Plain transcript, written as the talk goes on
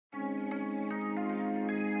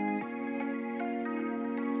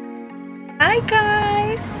Hi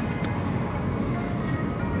guys!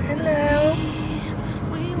 Hello!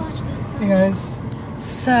 Hey guys!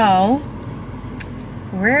 So,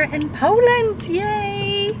 we're in Poland!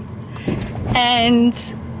 Yay! And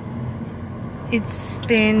it's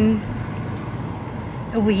been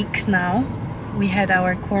a week now. We had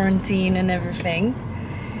our quarantine and everything.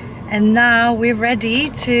 And now we're ready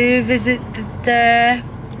to visit the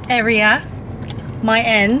area, my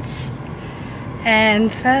aunts.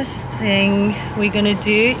 And first thing we're gonna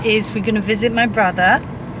do is we're gonna visit my brother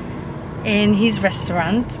in his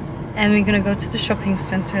restaurant, and we're gonna go to the shopping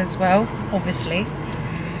center as well, obviously.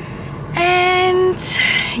 And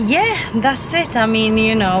yeah, that's it. I mean,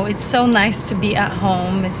 you know, it's so nice to be at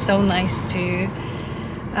home. It's so nice to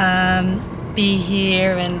be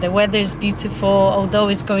here, and the weather is beautiful, although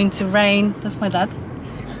it's going to rain. That's my dad.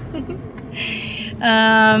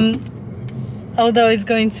 Although it's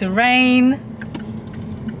going to rain.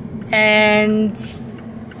 And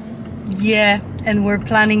yeah, and we're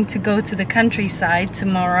planning to go to the countryside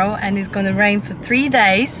tomorrow, and it's gonna rain for 3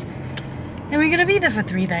 days, and we're gonna be there for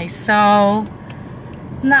 3 days, so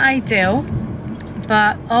not ideal,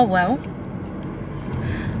 but oh well,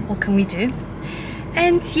 what can we do?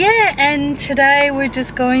 And yeah, and today we're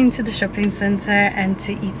just going to the shopping center and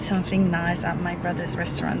to eat something nice at my brother's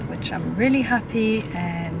restaurant, which I'm really happy,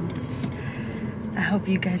 and I hope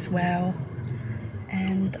you guys well.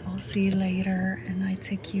 And I'll see you later, and I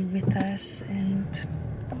take you with us, and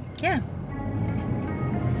yeah.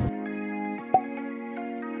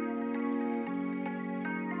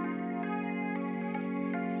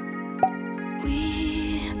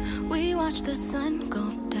 We watch the sun go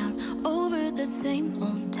down over the same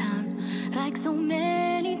old town, like so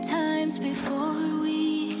many times before.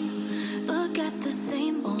 We look at the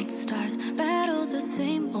same old stars, battle the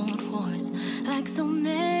same old wars, like so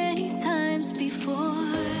many times before.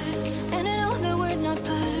 And I know that we're not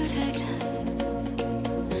perfect.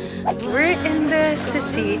 We're in the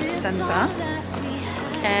city center,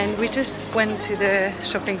 and we just went to the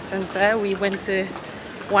shopping center. We went to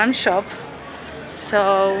one shop,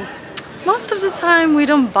 so most of the time we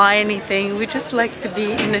don't buy anything. We just like to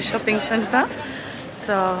be in the shopping center.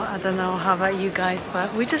 So I don't know how about you guys,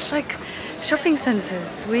 but we just like shopping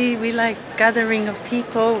centers. We like gathering of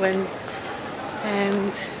people, and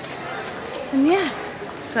yeah.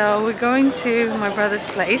 So we're going to my brother's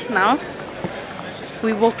place now.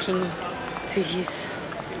 We're walking to his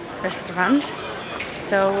restaurant,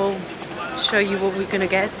 so we'll show you what we're gonna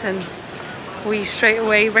get, and we straight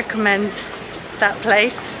away recommend that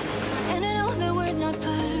place.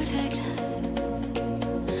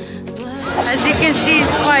 As you can see,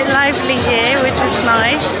 it's quite lively here, which is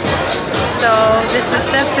nice. So this is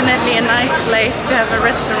definitely a nice place to have a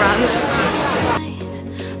restaurant.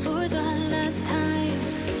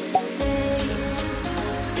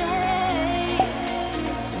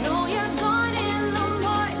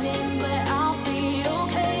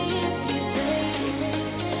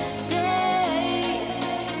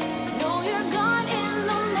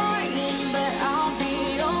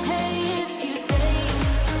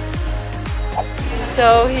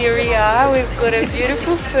 So here we are, we've got a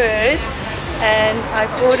beautiful food, and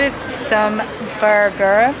I've ordered some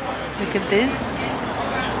burger, look at this,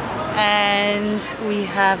 and we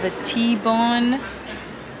have a T-bone,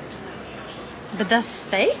 but that's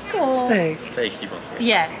steak or? Steak T-bone.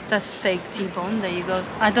 Yeah, that's steak T-bone, there you go.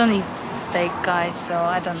 I don't eat steak, guys, so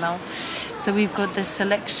I don't know. So we've got the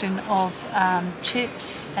selection of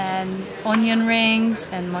chips and onion rings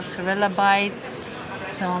and mozzarella bites,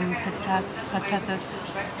 some potatoes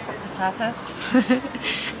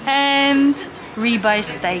and ribeye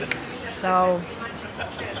steak. So,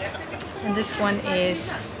 and this one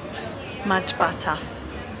is much butter.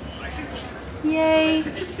 Yay!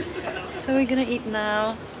 So we're gonna eat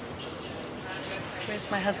now. Where's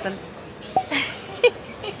my husband?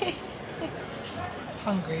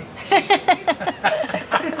 Hungry.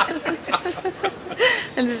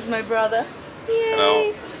 And this is my brother. Yay!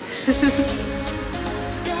 Hello.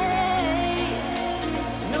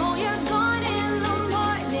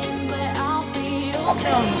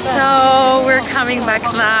 So we're coming back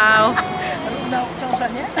now,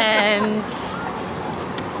 and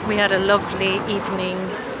we had a lovely evening,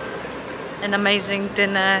 an amazing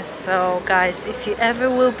dinner. So guys, if you ever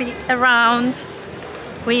will be around,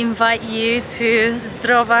 we invite you to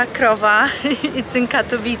Zdrowa Krowa. It's in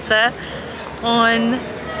Katowice on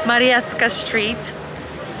Mariacka Street.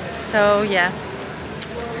 So yeah,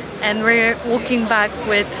 and we're walking back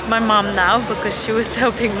with my mom now because she was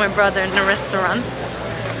helping my brother in the restaurant.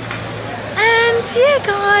 And yeah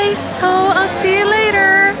guys, so I'll see you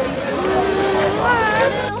later.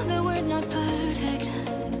 Bye.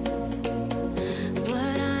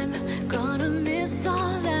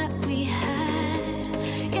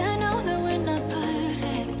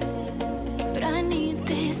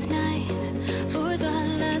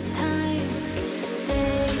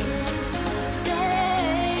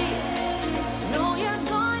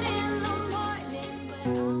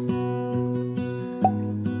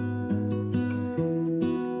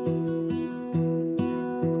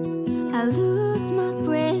 I lose my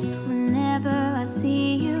breath whenever I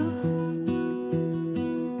see you.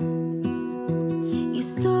 You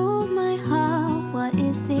stole my heart, what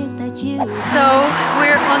is it that you do? So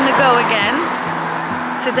we're on the go again.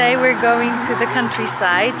 Today we're going to the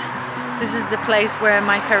countryside. This is the place where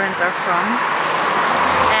my parents are from.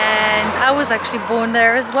 And I was actually born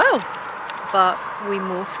there as well. But we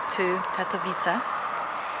moved to Katowice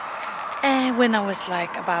when I was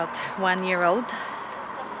like about 1 year old.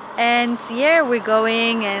 And yeah, we're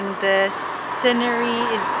going and the scenery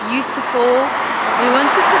is beautiful. We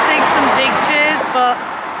wanted to take some pictures, but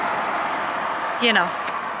you know,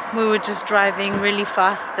 we were just driving really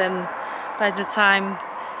fast, and by the time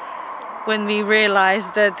when we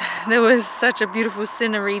realized that there was such a beautiful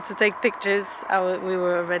scenery to take pictures, we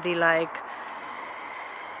were already like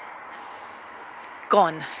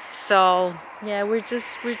gone. So yeah, we're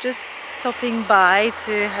just stopping by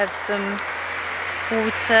to have some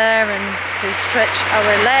water and to stretch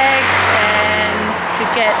our legs and to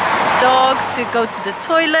get dog to go to the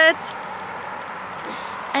toilet.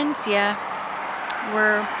 And yeah,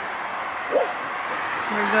 we're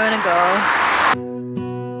gonna go.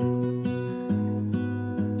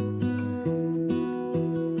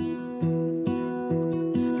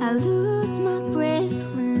 I lose my breath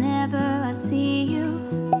whenever I see you.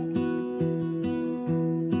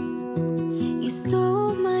 You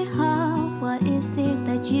stole my heart, what is it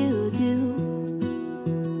that you do?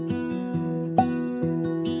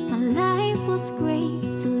 My life was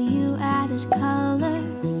great till you added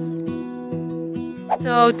colors.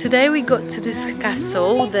 So today we got to this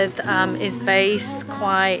castle that is based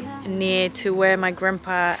quite near to where my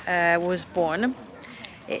grandpa was born.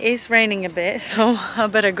 It is raining a bit, so I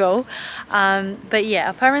better go. But yeah,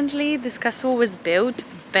 apparently this castle was built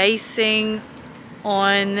basing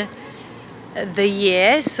on the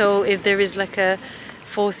year. So if there is like a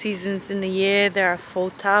 4 seasons in the year, there are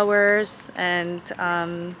 4 towers, and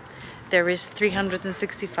there is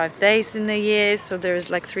 365 days in a year, so there is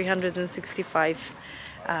like 365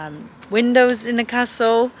 windows in the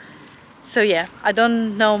castle. So yeah, I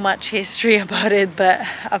don't know much history about it, but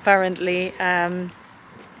apparently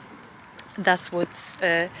that's what's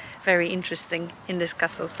very interesting in this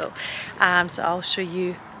castle. So so I'll show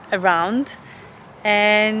you around,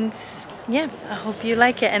 and yeah, I hope you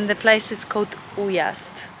like it. And the place is called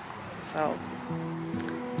Ujazd. So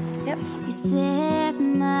yep. You set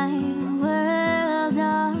my world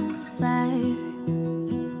on fire.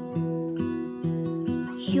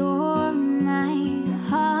 You're my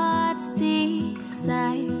heart's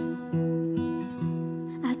desire.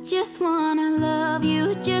 I just wanna love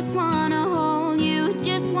you, just wanna hold you,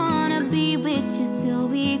 just wanna be with you till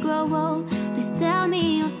we grow old. Please tell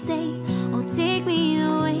me you'll stay or take me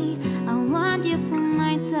away. I want you for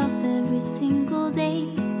myself every single day.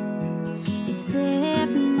 You set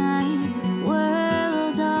my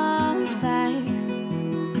world on fire.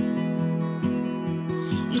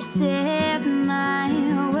 You set my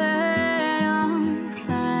world on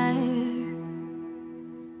fire.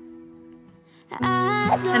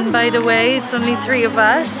 And by the way, it's only 3 of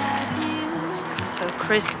us. So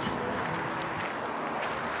Chris,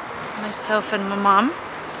 myself and my mom.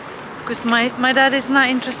 Because my dad is not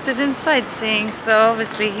interested in sightseeing, so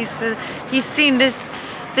obviously he's seen this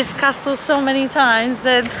castle so many times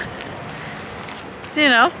that, you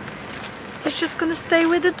know, he's just gonna stay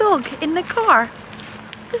with the dog in the car,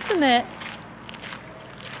 isn't it?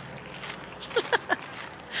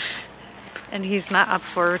 And he's not up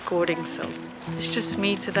for recording, so it's just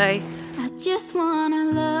me today. I just wanna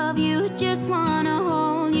love you, just wanna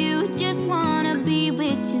hold you, just wanna be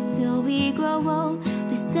with you till we grow old.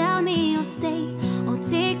 Please tell me you'll stay or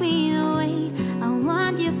take me away. I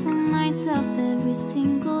want you for myself every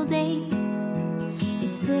single day. You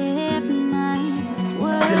set my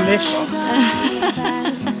world Delicious. on fire.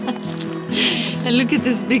 And look at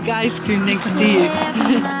this big ice cream next to you. Set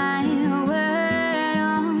my world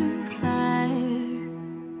on fire.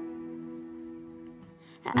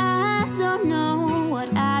 I don't know what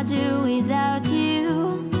I'd do without you.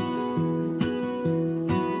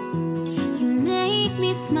 You make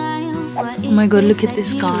me smile. Oh my god, look at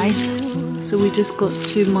this, guys. So we just got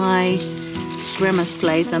to my grandma's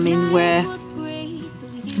place, I mean where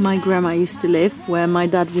my grandma used to live, where my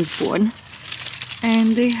dad was born.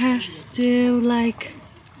 And they have still like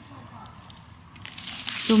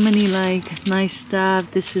so many like nice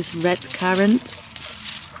stuff. This is red currant.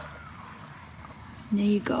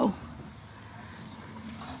 There you go.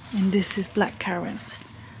 And this is black currant.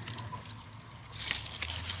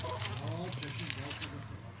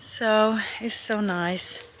 So it's so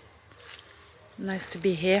nice. Nice to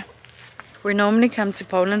be here. We normally come to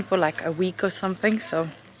Poland for like a week or something, so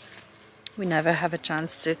we never have a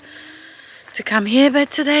chance to come here, but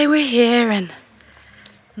today we're here and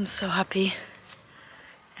I'm so happy,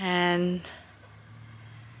 and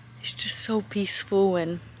it's just so peaceful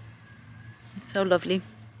and so lovely.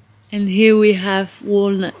 And here we have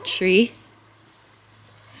walnut tree,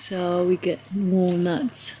 so we get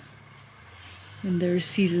walnuts when there's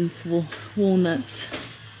season for walnuts.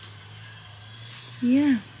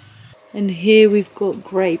 Yeah. And here we've got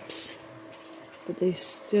grapes, but they're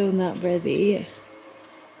still not ready.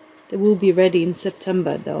 They will be ready in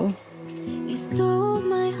September though. You stole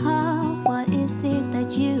my heart, what is it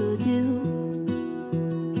that you do?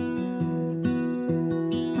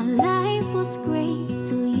 My life was great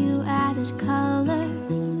till you added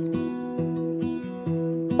colors.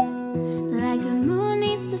 Like the moon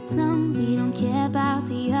needs the sun, we don't care about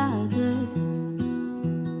the others.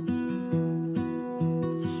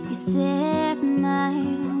 You set my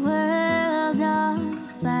world on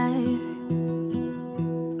fire.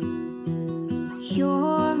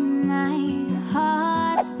 You're my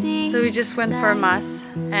heart's desire. So we just went for a mass,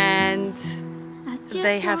 and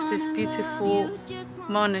they have this beautiful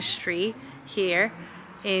monastery here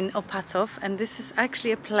in Opatow, and this is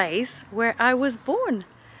actually a place where I was born.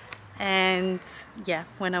 And yeah,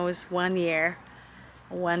 when I was 1 year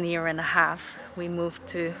and a half, we moved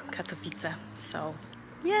to Katowice. So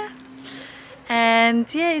yeah, and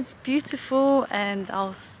yeah, it's beautiful, and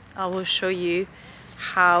I will show you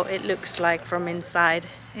how it looks like from inside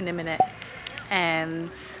in a minute.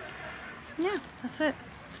 And yeah, that's it.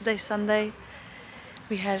 Today's Sunday.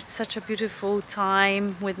 We had such a beautiful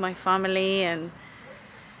time with my family and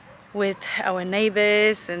with our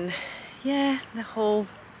neighbors, and yeah, the whole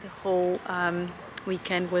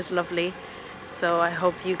weekend was lovely. So I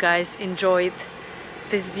hope you guys enjoyed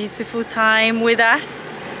this beautiful time with us,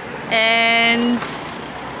 and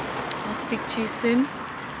I'll speak to you soon.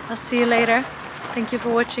 I'll see you later. Thank you for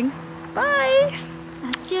watching. Bye!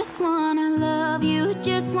 I just wanna love you,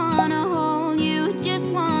 just wanna hold you,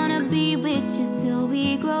 just wanna be with you till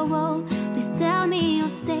we grow old. Please tell me you'll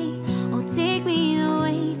stay or take me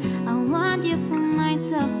away. I want you for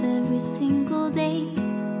myself every single day.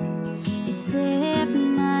 You set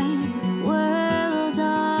my world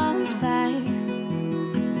on fire.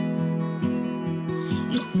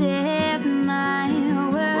 You set my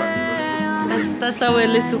world on fire. That's our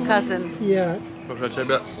little cousin. Yeah. Proszę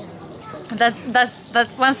ciebie.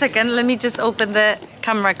 That's 1 second. Let me just open the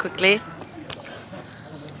camera quickly.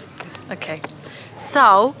 Okay,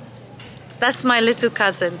 so that's my little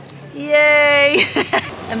cousin. Yay!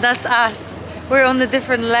 And that's us. We're on a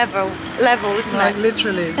different levels. Like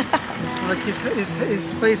literally. Like his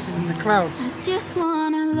face is in the clouds. I just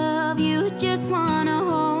wanna love you, just wanna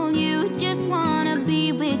hold you.